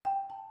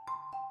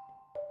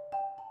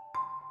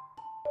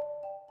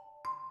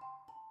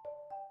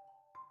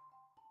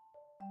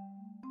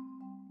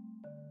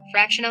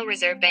Fractional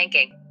reserve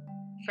banking.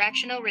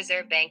 Fractional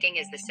reserve banking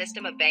is the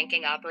system of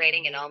banking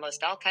operating in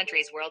almost all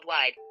countries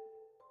worldwide,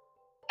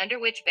 under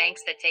which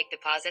banks that take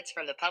deposits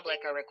from the public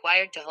are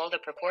required to hold a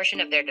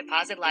proportion of their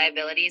deposit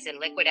liabilities in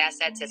liquid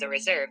assets as a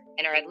reserve,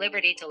 and are at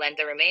liberty to lend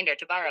the remainder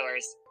to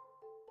borrowers.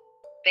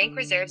 Bank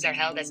reserves are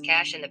held as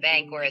cash in the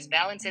bank or as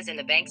balances in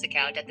the bank's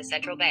account at the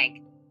central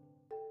bank.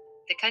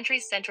 The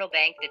country's central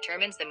bank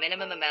determines the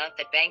minimum amount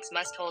that banks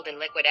must hold in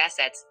liquid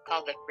assets,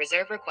 called the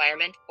reserve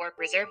requirement or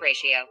reserve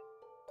ratio.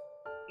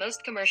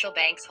 Most commercial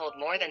banks hold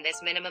more than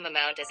this minimum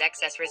amount as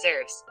excess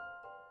reserves.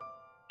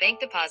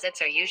 Bank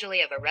deposits are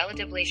usually of a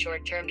relatively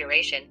short-term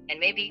duration and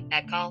may be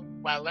at call,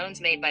 while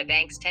loans made by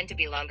banks tend to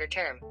be longer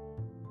term,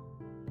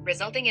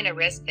 resulting in a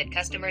risk that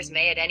customers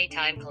may at any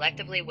time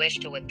collectively wish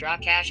to withdraw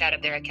cash out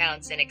of their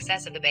accounts in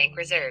excess of the bank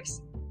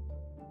reserves.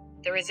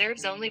 The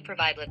reserves only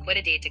provide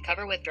liquidity to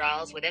cover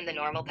withdrawals within the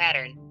normal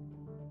pattern.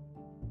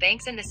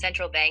 Banks and the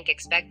central bank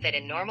expect that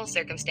in normal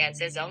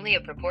circumstances only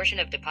a proportion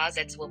of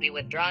deposits will be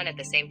withdrawn at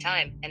the same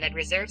time, and that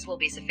reserves will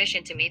be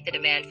sufficient to meet the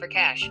demand for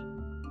cash.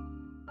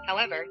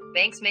 However,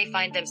 banks may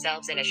find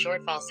themselves in a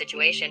shortfall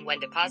situation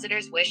when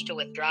depositors wish to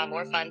withdraw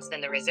more funds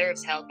than the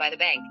reserves held by the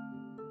bank.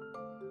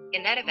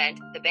 In that event,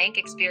 the bank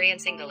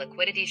experiencing the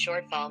liquidity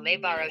shortfall may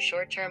borrow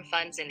short-term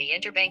funds in the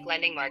interbank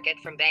lending market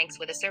from banks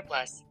with a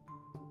surplus.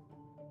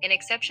 In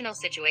exceptional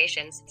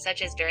situations,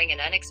 such as during an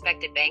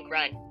unexpected bank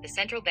run, the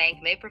central bank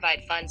may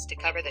provide funds to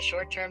cover the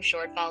short-term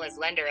shortfall as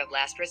lender of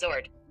last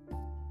resort.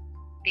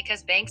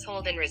 Because banks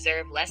hold in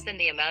reserve less than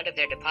the amount of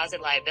their deposit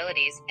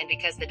liabilities, and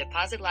because the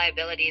deposit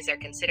liabilities are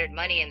considered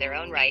money in their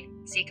own right,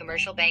 see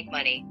commercial bank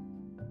money.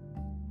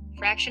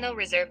 Fractional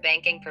reserve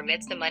banking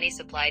permits the money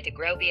supply to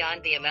grow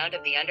beyond the amount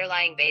of the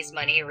underlying base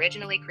money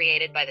originally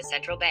created by the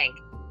central bank.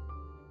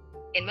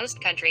 In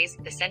most countries,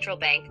 the central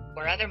bank,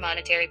 or other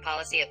monetary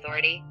policy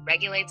authority,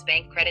 regulates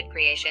bank credit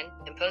creation,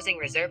 imposing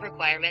reserve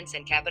requirements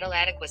and capital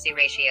adequacy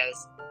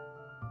ratios.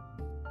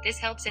 This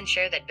helps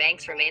ensure that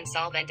banks remain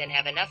solvent and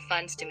have enough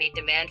funds to meet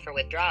demand for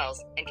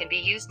withdrawals, and can be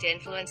used to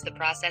influence the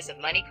process of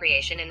money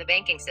creation in the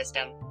banking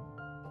system.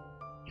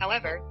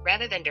 However,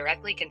 rather than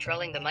directly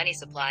controlling the money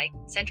supply,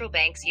 central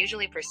banks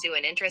usually pursue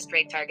an interest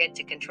rate target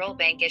to control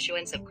bank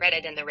issuance of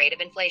credit and the rate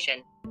of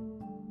inflation.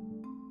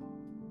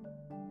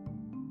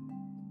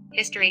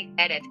 History,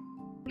 edit.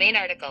 Main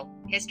article,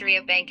 History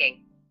of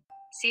Banking.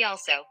 See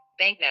also,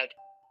 banknote.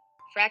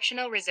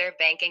 Fractional reserve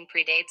banking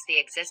predates the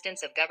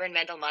existence of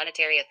governmental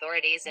monetary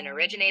authorities and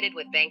originated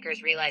with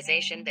bankers'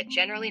 realization that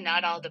generally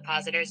not all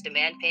depositors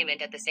demand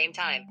payment at the same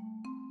time.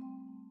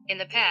 In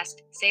the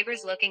past,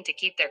 savers looking to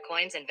keep their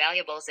coins and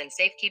valuables in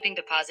safekeeping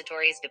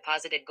depositories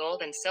deposited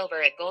gold and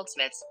silver at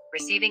goldsmiths,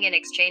 receiving in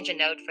exchange a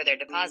note for their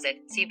deposit,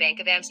 see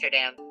Bank of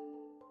Amsterdam.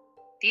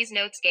 These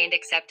notes gained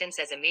acceptance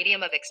as a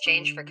medium of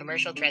exchange for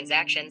commercial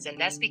transactions and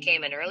thus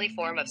became an early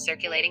form of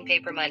circulating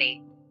paper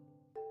money.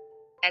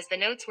 As the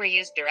notes were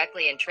used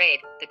directly in trade,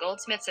 the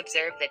goldsmiths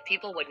observed that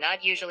people would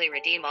not usually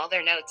redeem all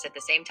their notes at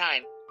the same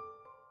time,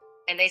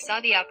 and they saw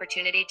the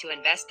opportunity to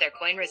invest their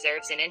coin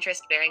reserves in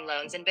interest-bearing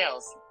loans and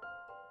bills.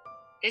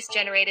 This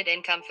generated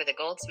income for the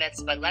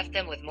goldsmiths but left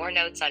them with more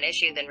notes on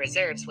issue than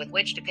reserves with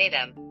which to pay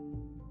them.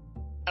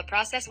 A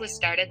process was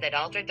started that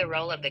altered the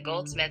role of the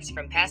goldsmiths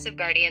from passive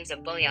guardians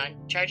of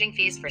bullion, charging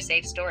fees for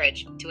safe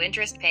storage, to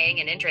interest-paying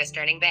and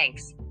interest-earning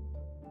banks.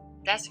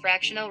 Thus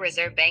fractional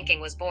reserve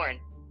banking was born.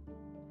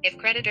 If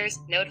creditors,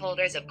 note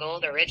holders of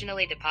gold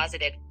originally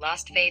deposited,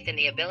 lost faith in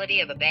the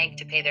ability of a bank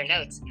to pay their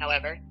notes,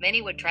 however,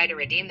 many would try to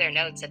redeem their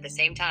notes at the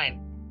same time.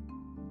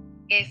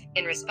 If,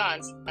 in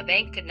response, a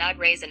bank could not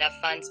raise enough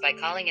funds by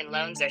calling in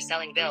loans or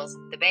selling bills,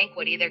 the bank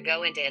would either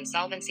go into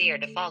insolvency or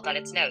default on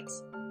its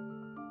notes.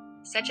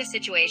 Such a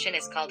situation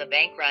is called a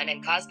bank run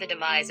and caused the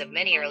demise of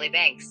many early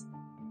banks.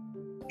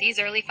 These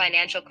early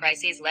financial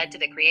crises led to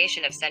the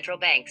creation of central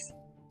banks.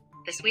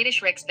 The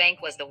Swedish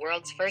Riksbank was the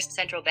world's first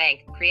central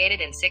bank,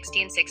 created in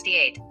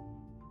 1668.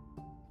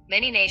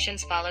 Many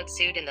nations followed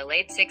suit in the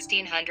late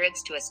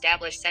 1600s to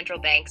establish central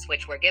banks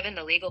which were given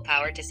the legal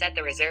power to set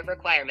the reserve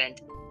requirement,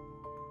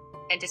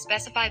 and to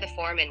specify the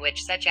form in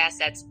which such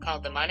assets,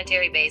 called the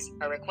monetary base,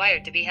 are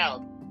required to be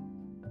held.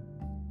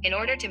 In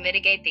order to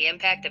mitigate the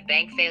impact of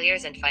bank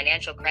failures and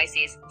financial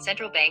crises,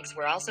 central banks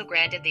were also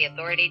granted the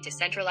authority to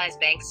centralize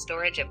banks'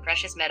 storage of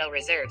precious metal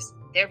reserves,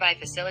 thereby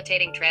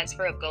facilitating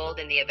transfer of gold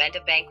in the event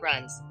of bank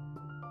runs.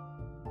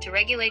 To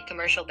regulate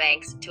commercial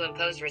banks, to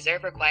impose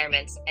reserve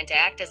requirements, and to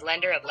act as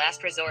lender of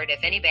last resort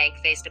if any bank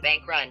faced a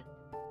bank run.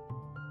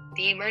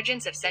 The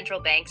emergence of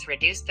central banks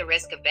reduced the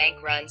risk of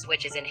bank runs,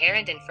 which is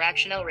inherent in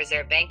fractional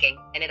reserve banking,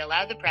 and it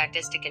allowed the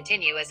practice to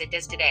continue as it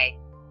does today.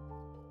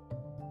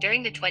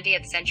 During the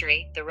 20th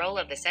century, the role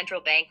of the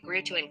central bank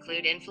grew to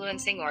include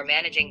influencing or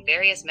managing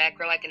various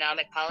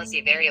macroeconomic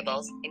policy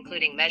variables,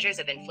 including measures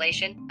of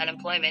inflation,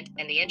 unemployment,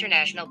 and the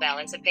international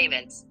balance of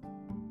payments.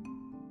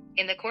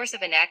 In the course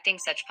of enacting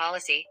such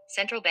policy,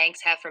 central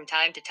banks have from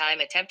time to time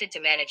attempted to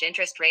manage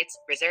interest rates,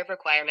 reserve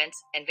requirements,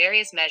 and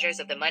various measures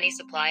of the money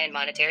supply and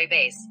monetary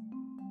base.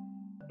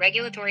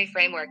 Regulatory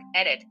framework,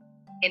 edit.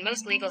 In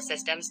most legal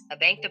systems, a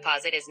bank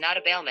deposit is not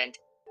a bailment.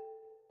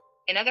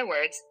 In other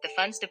words, the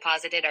funds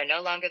deposited are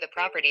no longer the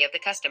property of the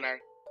customer.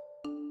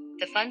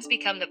 The funds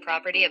become the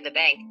property of the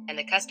bank, and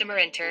the customer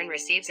in turn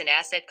receives an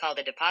asset called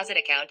a deposit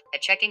account, a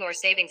checking or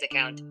savings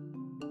account.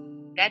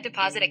 That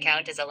deposit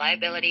account is a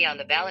liability on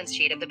the balance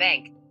sheet of the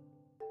bank.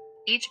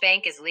 Each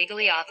bank is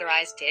legally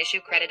authorized to issue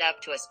credit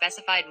up to a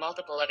specified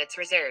multiple of its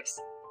reserves.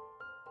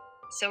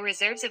 So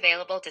reserves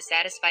available to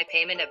satisfy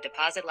payment of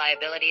deposit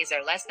liabilities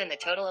are less than the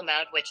total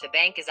amount which the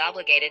bank is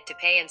obligated to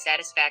pay in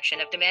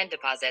satisfaction of demand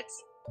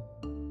deposits.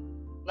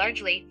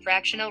 Largely,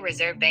 fractional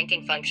reserve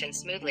banking functions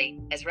smoothly,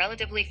 as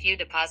relatively few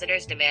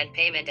depositors demand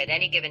payment at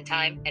any given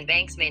time, and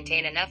banks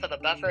maintain enough of a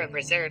buffer of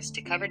reserves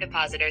to cover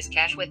depositors'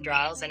 cash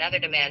withdrawals and other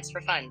demands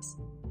for funds.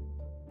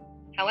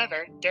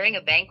 However, during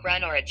a bank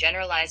run or a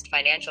generalized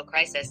financial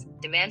crisis,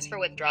 demands for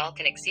withdrawal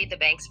can exceed the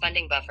bank's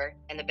funding buffer,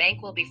 and the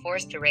bank will be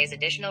forced to raise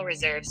additional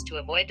reserves to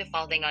avoid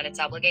defaulting on its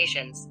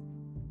obligations.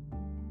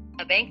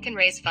 A bank can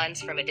raise funds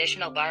from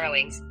additional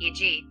borrowings,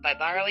 e.g., by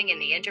borrowing in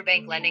the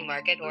interbank lending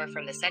market or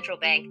from the central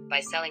bank, by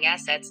selling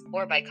assets,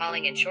 or by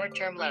calling in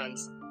short-term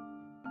loans.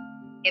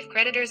 If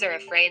creditors are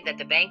afraid that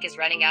the bank is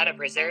running out of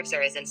reserves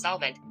or is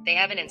insolvent, they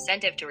have an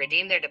incentive to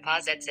redeem their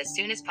deposits as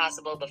soon as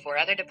possible before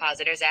other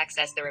depositors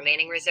access the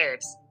remaining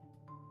reserves.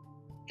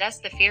 Thus,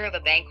 the fear of a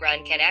bank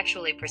run can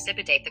actually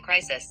precipitate the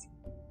crisis.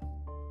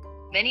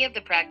 Many of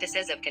the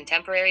practices of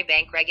contemporary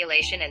bank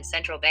regulation and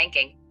central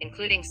banking,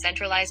 including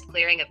centralized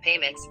clearing of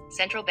payments,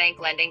 central bank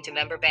lending to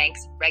member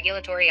banks,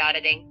 regulatory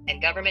auditing,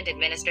 and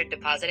government-administered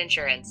deposit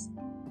insurance,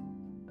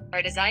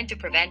 are designed to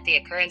prevent the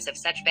occurrence of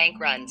such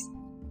bank runs.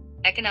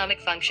 Economic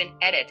function,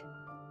 edit.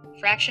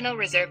 Fractional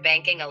reserve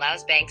banking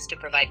allows banks to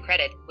provide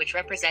credit, which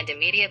represent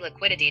immediate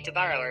liquidity to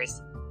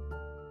borrowers.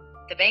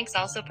 The banks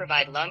also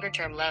provide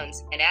longer-term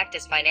loans and act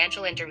as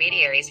financial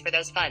intermediaries for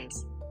those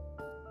funds.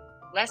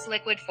 Less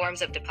liquid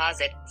forms of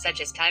deposit,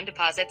 such as time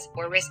deposits,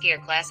 or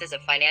riskier classes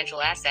of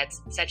financial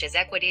assets, such as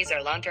equities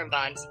or long-term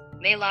bonds,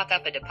 may lock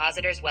up a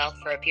depositor's wealth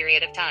for a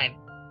period of time,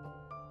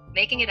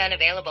 making it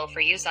unavailable for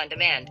use on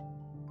demand.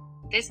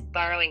 This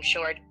borrowing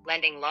short,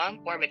 lending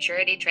long, or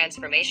maturity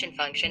transformation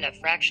function of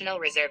fractional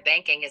reserve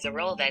banking is a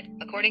role that,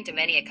 according to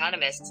many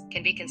economists,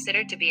 can be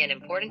considered to be an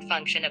important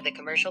function of the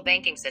commercial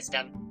banking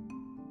system.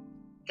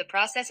 The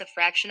process of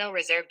fractional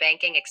reserve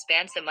banking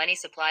expands the money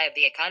supply of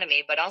the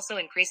economy but also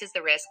increases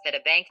the risk that a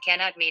bank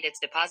cannot meet its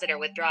depositor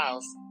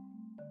withdrawals.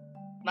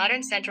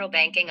 Modern central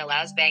banking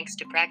allows banks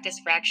to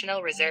practice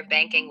fractional reserve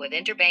banking with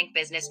interbank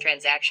business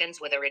transactions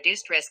with a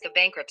reduced risk of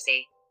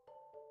bankruptcy.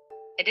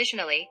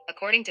 Additionally,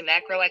 according to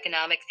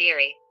macroeconomic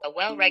theory, a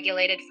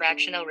well-regulated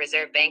fractional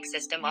reserve bank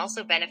system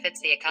also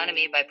benefits the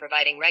economy by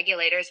providing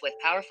regulators with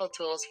powerful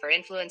tools for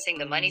influencing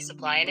the money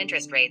supply and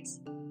interest rates.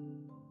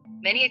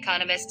 Many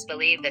economists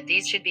believe that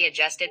these should be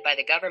adjusted by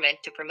the government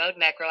to promote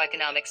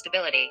macroeconomic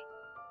stability.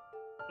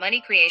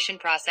 Money creation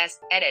process,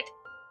 edit.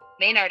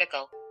 Main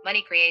article,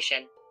 money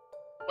creation.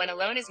 When a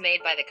loan is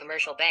made by the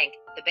commercial bank,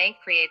 the bank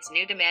creates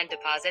new demand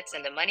deposits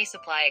and the money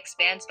supply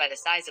expands by the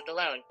size of the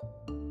loan.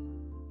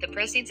 The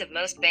proceeds of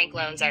most bank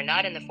loans are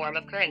not in the form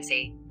of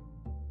currency.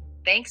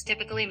 Banks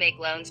typically make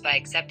loans by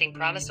accepting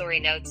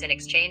promissory notes in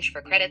exchange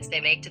for credits they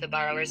make to the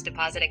borrower's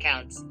deposit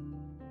accounts.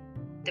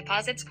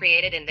 Deposits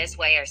created in this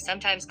way are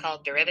sometimes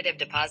called derivative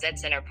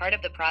deposits and are part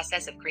of the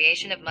process of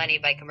creation of money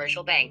by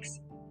commercial banks.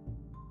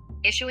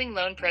 Issuing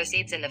loan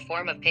proceeds in the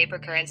form of paper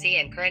currency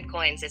and current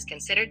coins is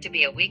considered to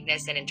be a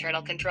weakness in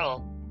internal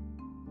control.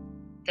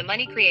 The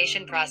money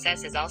creation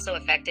process is also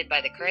affected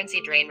by the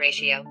currency drain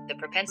ratio, the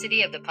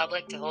propensity of the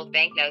public to hold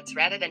banknotes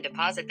rather than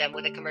deposit them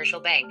with a commercial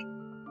bank,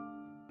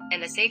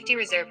 and the safety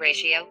reserve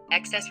ratio,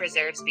 excess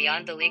reserves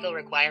beyond the legal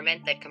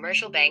requirement that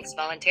commercial banks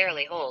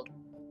voluntarily hold.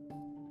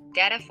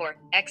 Data for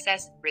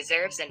excess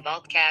reserves and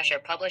vault cash are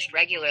published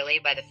regularly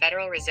by the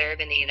Federal Reserve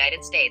in the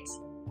United States.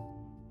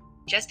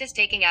 Just as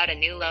taking out a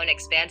new loan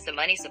expands the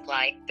money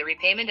supply, the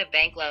repayment of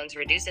bank loans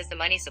reduces the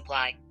money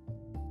supply.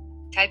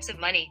 Types of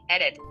money,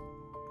 edit.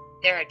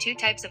 There are two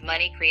types of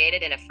money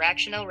created in a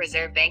fractional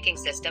reserve banking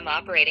system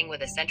operating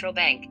with a central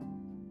bank.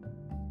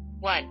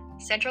 1.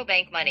 Central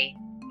bank money.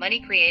 Money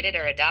created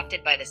or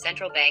adopted by the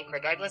central bank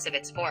regardless of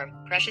its form,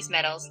 precious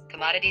metals,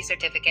 commodity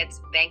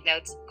certificates,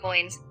 banknotes,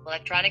 coins,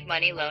 electronic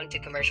money loaned to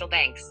commercial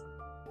banks,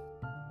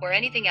 or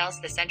anything else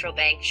the central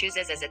bank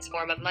chooses as its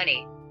form of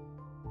money.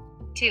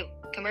 2.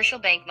 Commercial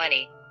bank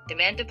money.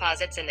 Demand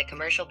deposits in the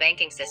commercial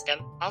banking system,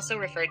 also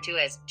referred to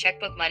as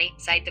checkbook money,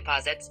 sight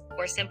deposits,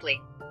 or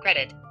simply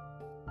credit.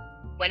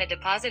 When a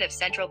deposit of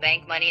central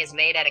bank money is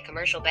made at a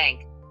commercial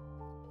bank,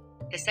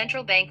 the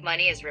central bank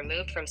money is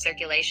removed from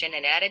circulation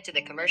and added to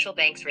the commercial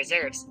bank's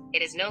reserves.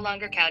 It is no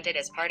longer counted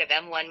as part of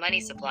M1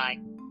 money supply.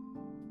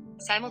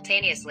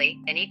 Simultaneously,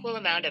 an equal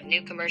amount of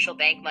new commercial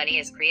bank money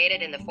is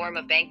created in the form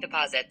of bank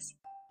deposits.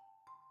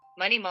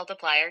 Money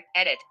multiplier,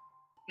 edit.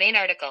 Main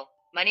article,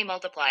 money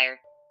multiplier.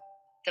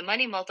 The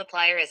money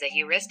multiplier is a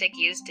heuristic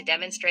used to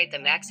demonstrate the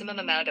maximum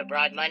amount of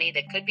broad money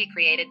that could be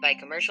created by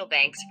commercial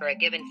banks for a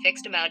given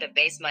fixed amount of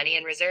base money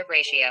and reserve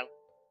ratio.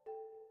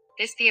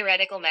 This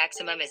theoretical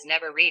maximum is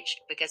never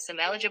reached because some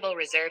eligible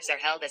reserves are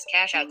held as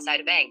cash outside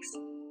of banks.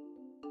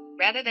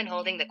 rather than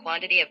holding the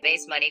quantity of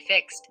base money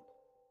fixed.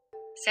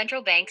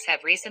 Central banks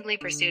have recently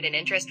pursued an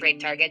interest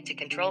rate target to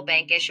control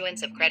bank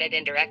issuance of credit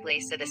indirectly,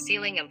 so the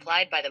ceiling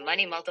implied by the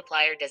money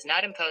multiplier does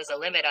not impose a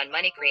limit on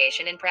money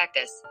creation in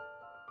practice.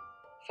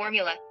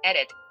 Formula,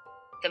 edit.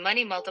 The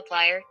money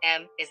multiplier,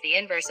 M, is the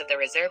inverse of the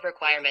reserve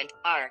requirement,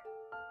 R.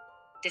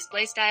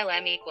 Display style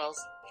M equals,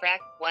 frac,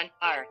 1,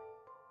 R.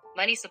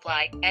 Money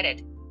supply,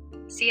 edit.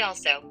 See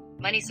also,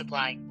 money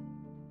supply.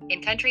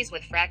 In countries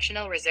with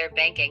fractional reserve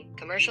banking,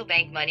 commercial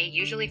bank money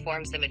usually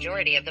forms the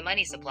majority of the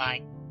money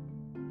supply.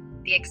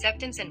 The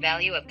acceptance and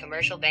value of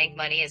commercial bank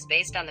money is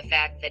based on the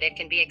fact that it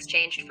can be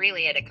exchanged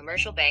freely at a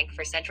commercial bank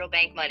for central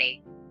bank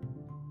money.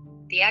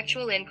 The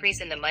actual increase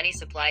in the money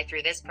supply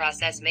through this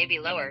process may be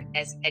lower,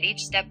 as, at each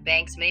step,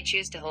 banks may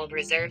choose to hold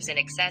reserves in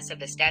excess of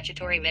the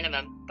statutory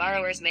minimum,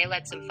 borrowers may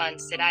let some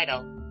funds sit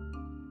idle,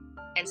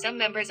 and some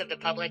members of the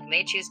public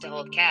may choose to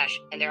hold cash,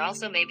 and there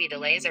also may be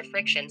delays or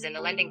frictions in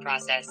the lending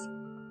process.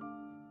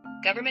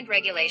 Government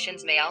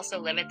regulations may also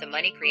limit the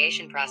money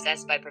creation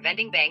process by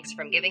preventing banks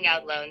from giving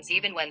out loans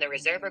even when the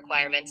reserve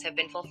requirements have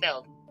been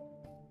fulfilled.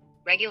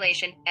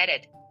 Regulation,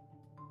 edit.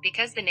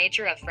 Because the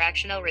nature of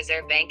fractional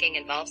reserve banking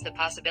involves the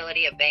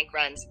possibility of bank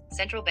runs,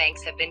 central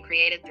banks have been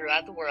created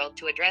throughout the world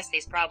to address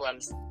these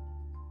problems.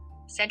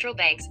 Central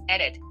banks,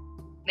 edit.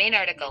 Main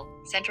article,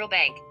 Central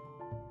Bank.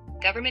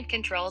 Government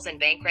controls and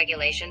bank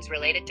regulations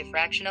related to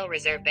fractional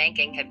reserve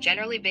banking have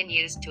generally been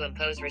used to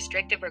impose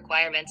restrictive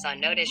requirements on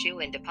note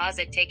issue and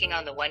deposit taking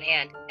on the one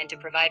hand, and to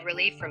provide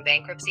relief from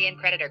bankruptcy and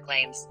creditor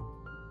claims,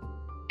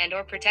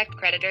 and/or protect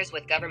creditors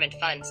with government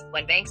funds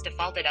when banks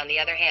defaulted on the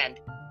other hand.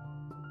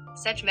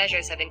 Such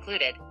measures have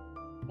included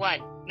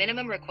 1.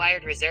 Minimum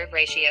required reserve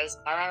ratios,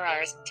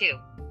 RRRs, 2.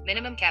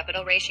 Minimum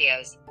capital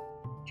ratios.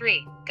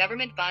 3.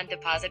 Government bond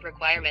deposit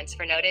requirements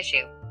for note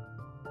issue.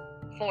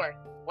 4.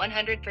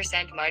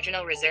 100%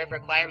 marginal reserve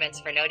requirements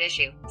for note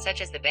issue,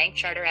 such as the Bank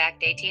Charter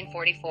Act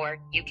 1844,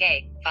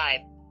 UK. 5.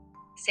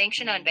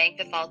 Sanction on bank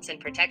defaults and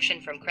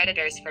protection from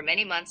creditors for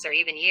many months or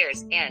even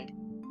years, and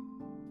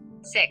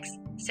 6.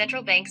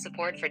 Central bank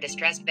support for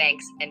distressed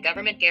banks, and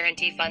government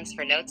guarantee funds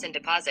for notes and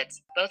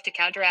deposits, both to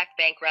counteract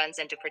bank runs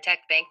and to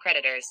protect bank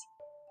creditors.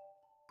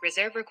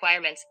 Reserve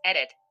requirements,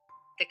 edit.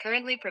 The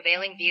currently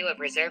prevailing view of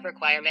reserve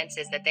requirements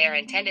is that they are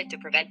intended to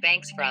prevent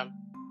banks from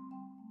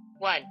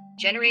 1.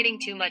 Generating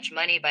too much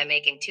money by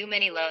making too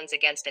many loans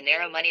against a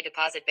narrow money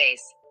deposit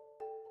base.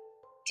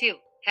 2.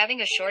 Having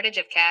a shortage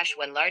of cash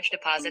when large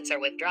deposits are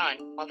withdrawn,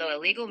 although a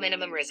legal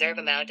minimum reserve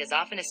amount is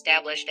often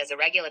established as a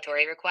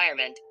regulatory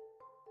requirement.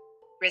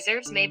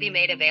 Reserves may be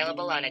made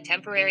available on a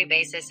temporary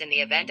basis in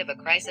the event of a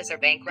crisis or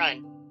bank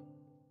run.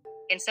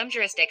 In some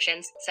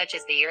jurisdictions, such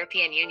as the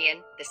European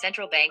Union, the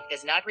central bank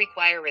does not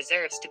require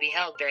reserves to be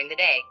held during the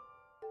day.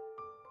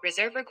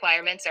 Reserve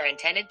requirements are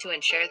intended to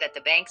ensure that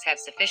the banks have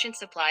sufficient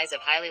supplies of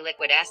highly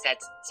liquid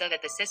assets, so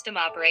that the system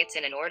operates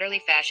in an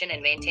orderly fashion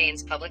and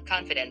maintains public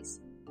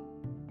confidence.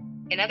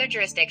 In other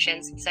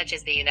jurisdictions, such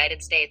as the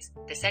United States,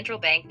 the central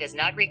bank does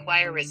not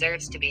require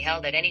reserves to be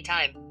held at any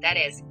time, that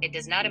is, it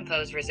does not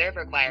impose reserve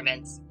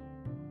requirements.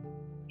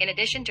 In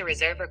addition to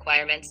reserve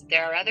requirements,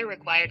 there are other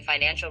required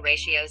financial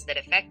ratios that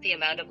affect the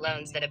amount of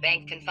loans that a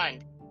bank can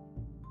fund.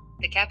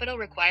 The capital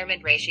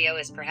requirement ratio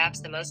is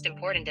perhaps the most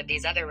important of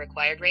these other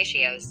required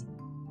ratios.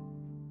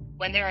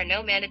 When there are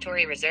no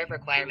mandatory reserve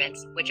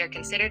requirements, which are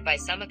considered by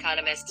some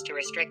economists to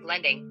restrict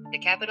lending, the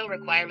capital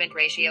requirement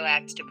ratio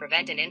acts to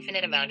prevent an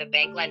infinite amount of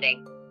bank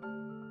lending.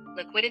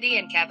 Liquidity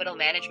and capital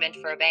management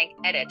for a bank,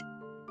 edit.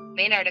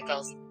 Main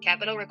articles,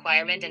 Capital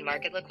requirement and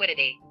market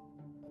liquidity.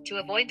 To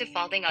avoid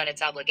defaulting on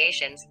its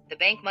obligations, the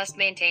bank must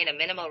maintain a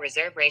minimal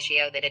reserve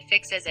ratio that it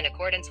fixes in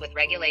accordance with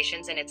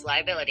regulations and its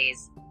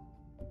liabilities.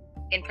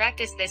 In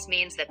practice, this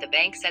means that the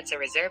bank sets a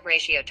reserve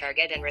ratio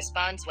target and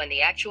responds when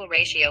the actual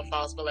ratio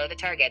falls below the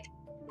target.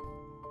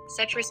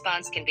 Such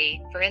response can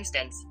be, for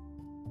instance,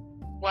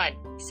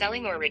 1.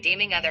 Selling or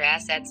redeeming other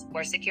assets,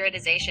 or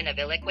securitization of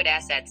illiquid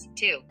assets.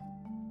 2.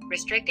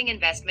 Restricting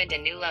investment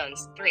in new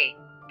loans. 3.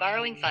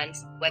 Borrowing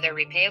funds, whether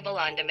repayable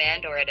on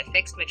demand or at a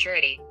fixed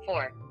maturity.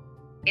 4.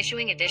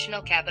 Issuing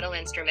additional capital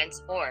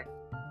instruments, or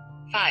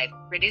 5.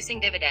 Reducing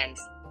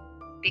dividends.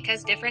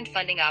 Because different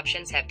funding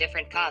options have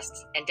different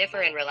costs, and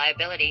differ in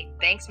reliability,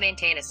 banks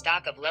maintain a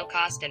stock of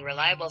low-cost and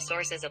reliable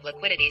sources of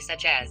liquidity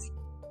such as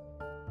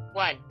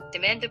 1.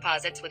 Demand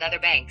deposits with other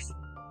banks.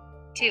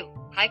 2.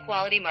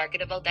 High-quality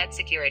marketable debt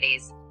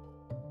securities.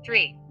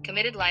 3.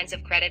 Committed lines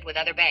of credit with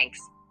other banks.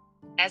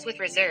 As with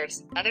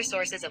reserves, other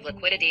sources of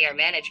liquidity are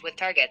managed with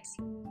targets.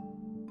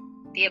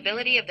 The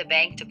ability of the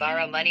bank to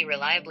borrow money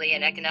reliably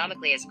and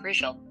economically is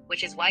crucial,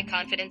 which is why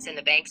confidence in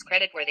the bank's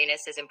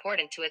creditworthiness is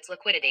important to its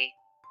liquidity.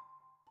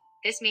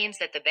 This means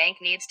that the bank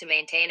needs to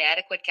maintain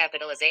adequate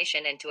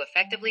capitalization and to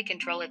effectively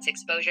control its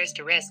exposures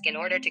to risk in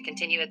order to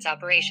continue its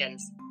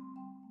operations.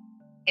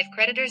 If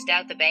creditors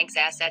doubt the bank's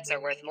assets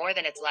are worth more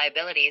than its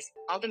liabilities,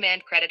 all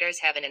demand creditors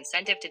have an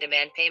incentive to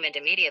demand payment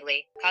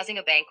immediately, causing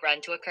a bank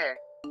run to occur.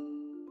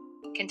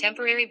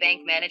 Contemporary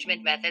bank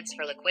management methods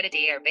for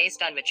liquidity are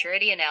based on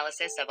maturity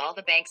analysis of all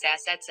the bank's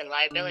assets and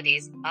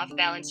liabilities.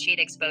 Off-balance sheet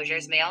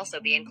exposures may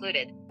also be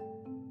included.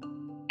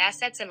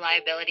 Assets and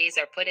liabilities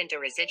are put into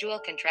residual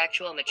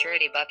contractual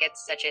maturity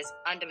buckets such as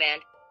on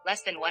demand,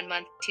 less than 1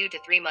 month, 2 to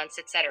 3 months,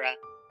 etc.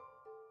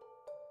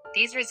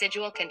 These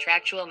residual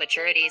contractual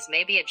maturities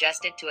may be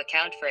adjusted to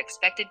account for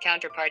expected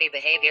counterparty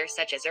behavior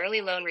such as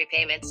early loan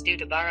repayments due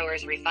to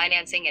borrowers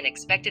refinancing and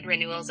expected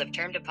renewals of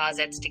term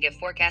deposits to give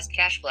forecast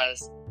cash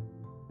flows.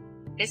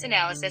 This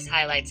analysis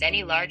highlights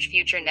any large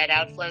future net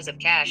outflows of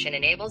cash and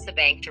enables the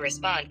bank to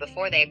respond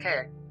before they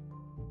occur.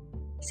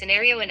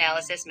 Scenario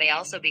analysis may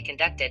also be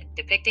conducted,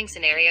 depicting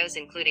scenarios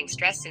including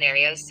stress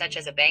scenarios such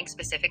as a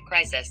bank-specific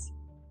crisis.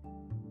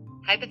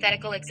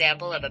 Hypothetical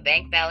example of a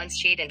bank balance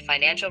sheet and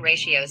financial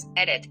ratios,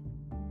 edit.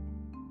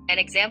 An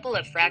example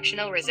of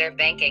fractional reserve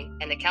banking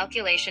and the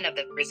calculation of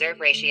the reserve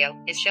ratio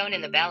is shown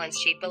in the balance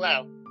sheet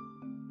below.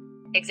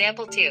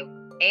 Example 2.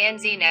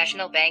 ANZ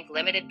National Bank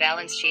Limited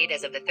balance sheet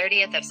as of the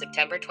 30th of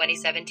September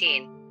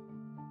 2017.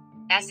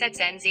 Assets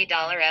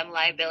NZ$M,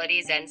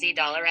 liabilities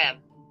NZ$M.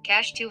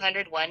 Cash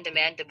 201,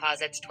 demand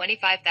deposits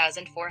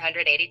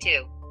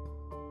 25,482.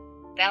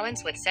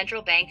 Balance with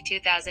central bank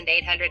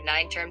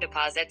 2,809, term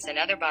deposits and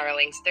other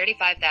borrowings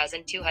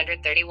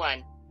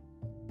 35,231.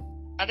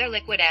 Other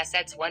liquid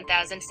assets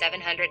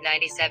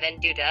 1,797,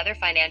 due to other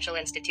financial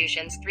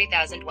institutions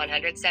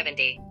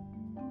 3,170.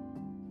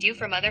 Due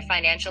from other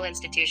financial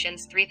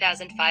institutions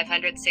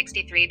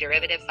 3,563,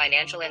 derivative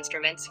financial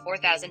instruments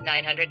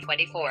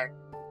 4,924.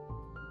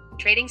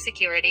 Trading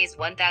securities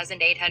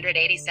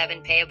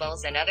 1,887,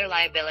 payables and other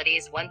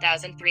liabilities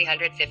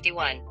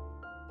 1,351.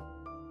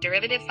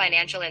 Derivative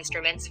financial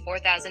instruments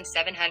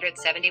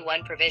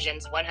 4,771,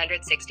 provisions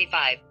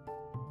 165.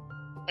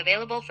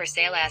 Available for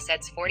sale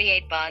assets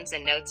 48, bonds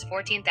and notes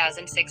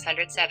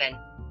 14,607.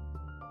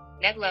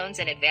 Net loans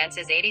and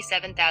advances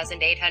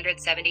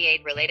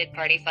 87,878, related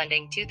party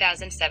funding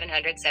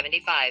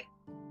 2,775.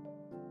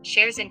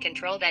 Shares in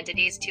controlled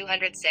entities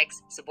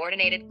 206,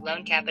 subordinated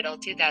loan capital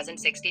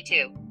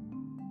 2,062.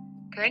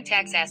 Current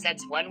tax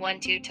assets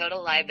 112,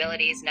 total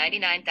liabilities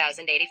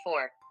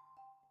 99,084.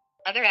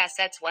 Other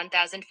assets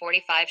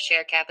 1,045,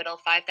 share capital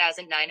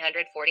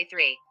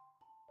 5,943.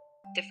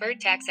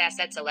 Deferred tax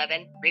assets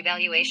 11,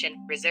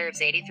 revaluation,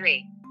 reserves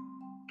 83.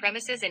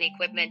 Premises and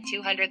equipment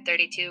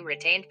 232,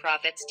 retained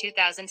profits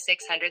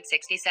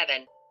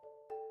 2,667.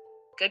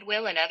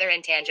 Goodwill and other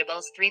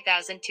intangibles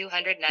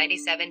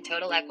 3,297,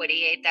 total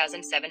equity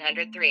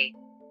 8,703.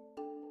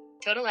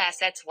 Total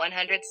assets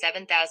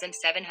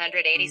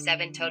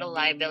 107,787, total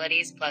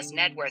liabilities plus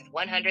net worth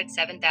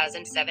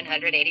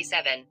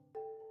 107,787.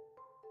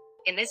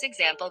 In this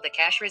example, the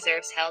cash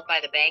reserves held by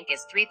the bank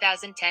is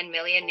 3,010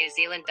 million New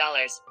Zealand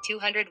dollars,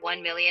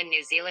 201 million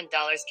New Zealand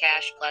dollars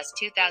cash plus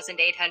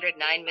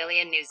 2,809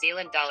 million New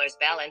Zealand dollars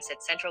balance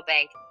at central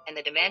bank, and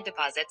the demand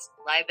deposits,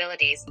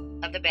 liabilities,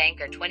 of the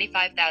bank are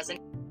 25,000,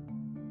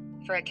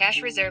 for a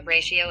cash reserve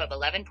ratio of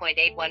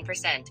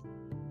 11.81%.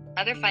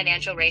 Other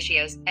financial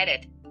ratios,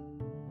 edit.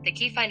 The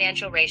key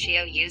financial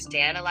ratio used to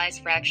analyze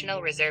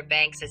fractional reserve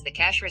banks is the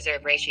cash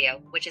reserve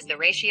ratio, which is the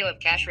ratio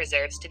of cash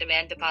reserves to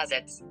demand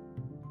deposits.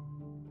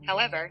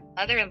 However,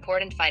 other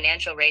important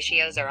financial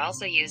ratios are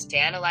also used to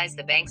analyze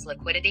the bank's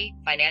liquidity,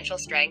 financial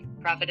strength,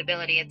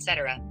 profitability,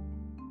 etc.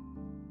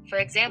 For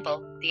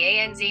example, the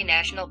ANZ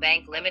National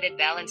Bank Limited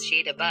balance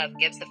sheet above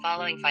gives the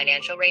following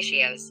financial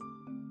ratios.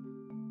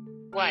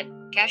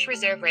 1. Cash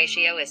reserve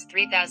ratio is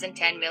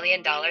 $3,010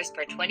 million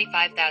per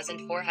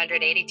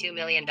 $25,482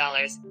 million,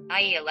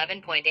 i.e.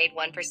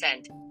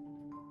 11.81%.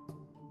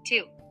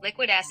 2.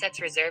 Liquid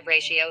assets reserve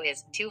ratio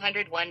is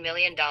 $201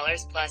 million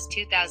plus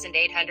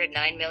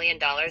 $2,809 million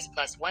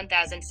plus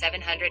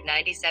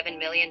 $1,797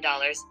 million,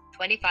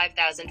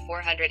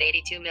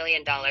 $25,482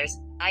 million,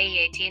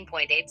 i.e.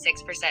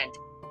 18.86%.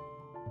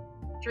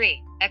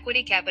 3.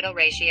 Equity capital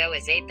ratio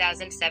is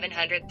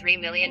 $8,703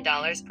 million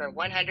per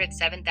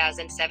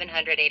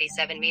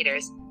 107,787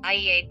 meters,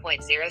 i.e.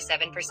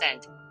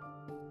 8.07%.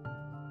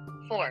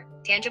 4.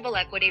 Tangible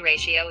equity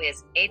ratio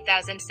is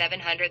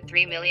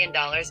 $8,703 million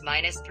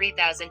minus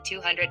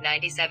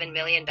 $3,297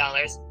 million,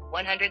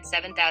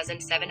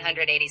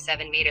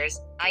 107,787 meters,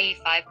 i.e.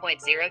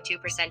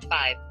 5.02%.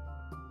 5.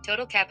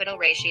 Total capital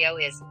ratio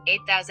is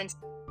 8,000.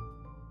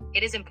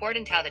 It is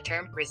important how the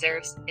term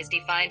reserves is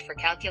defined for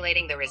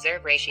calculating the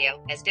reserve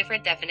ratio, as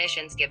different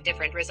definitions give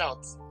different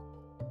results.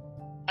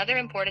 Other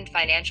important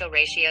financial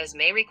ratios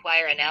may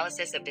require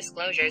analysis of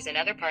disclosures in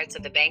other parts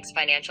of the bank's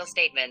financial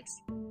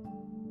statements.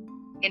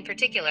 In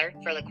particular,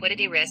 for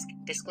liquidity risk,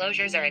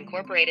 disclosures are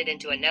incorporated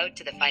into a note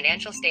to the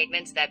financial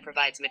statements that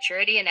provides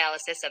maturity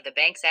analysis of the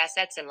bank's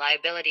assets and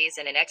liabilities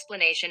and an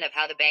explanation of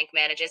how the bank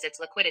manages its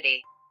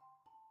liquidity.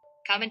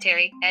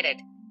 Commentary,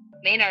 edit.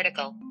 Main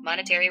article,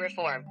 Monetary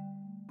Reform.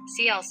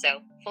 See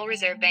also, Full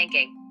Reserve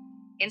Banking.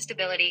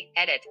 Instability,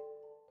 edit.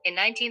 In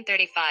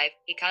 1935,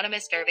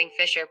 economist Irving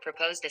Fisher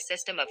proposed a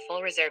system of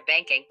full reserve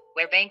banking,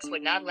 where banks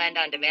would not lend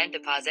on demand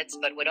deposits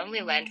but would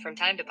only lend from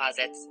time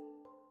deposits.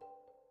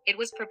 It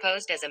was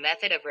proposed as a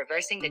method of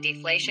reversing the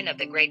deflation of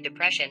the Great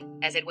Depression,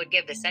 as it would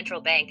give the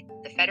central bank,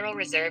 the Federal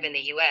Reserve in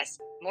the U.S.,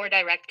 more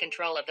direct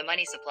control of the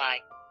money supply.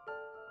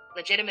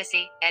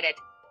 Legitimacy, edit.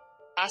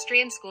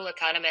 Austrian school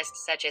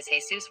economists such as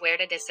Jesus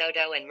Huerta de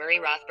Soto and Murray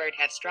Rothbard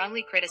have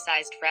strongly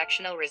criticized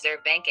fractional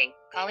reserve banking,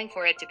 calling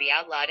for it to be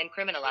outlawed and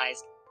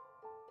criminalized.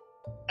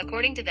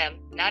 According to them,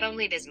 not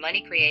only does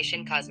money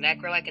creation cause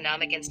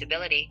macroeconomic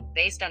instability,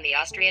 based on the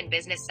Austrian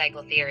business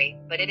cycle theory,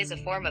 but it is a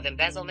form of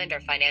embezzlement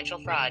or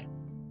financial fraud.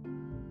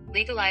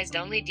 Legalized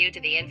only due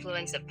to the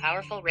influence of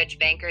powerful rich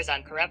bankers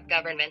on corrupt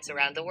governments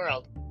around the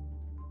world.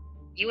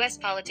 U.S.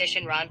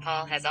 politician Ron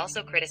Paul has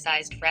also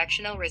criticized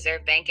fractional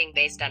reserve banking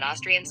based on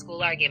Austrian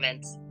school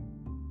arguments.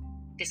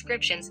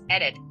 Descriptions,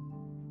 edit.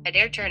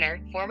 Adair Turner,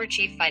 former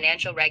chief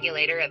financial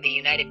regulator of the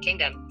United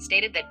Kingdom,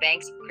 stated that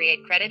banks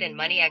create credit and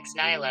money ex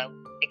nihilo,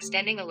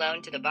 extending a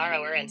loan to the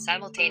borrower and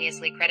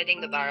simultaneously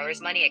crediting the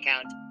borrower's money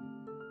account.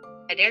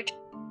 Adair